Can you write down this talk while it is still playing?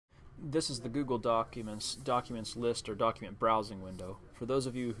This is the Google Documents list or document browsing window. For those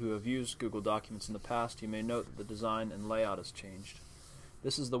of you who have used Google Documents in the past, you may note that the design and layout has changed.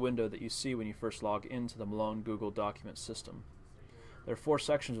 This is the window that you see when you first log into the Malone Google Documents system. There are 4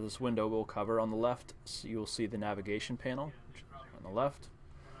 sections of this window we'll cover. On the left, you will see the navigation panel. On the left,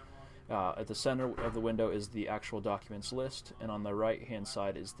 at the center of the window is the actual documents list, and on the right-hand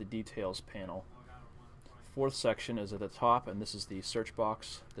side is the details panel. 4th section is at the top, and this is the search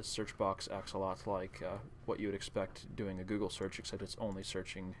box. This search box acts a lot like what you would expect doing a Google search, except it's only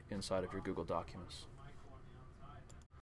searching inside of your Google Documents.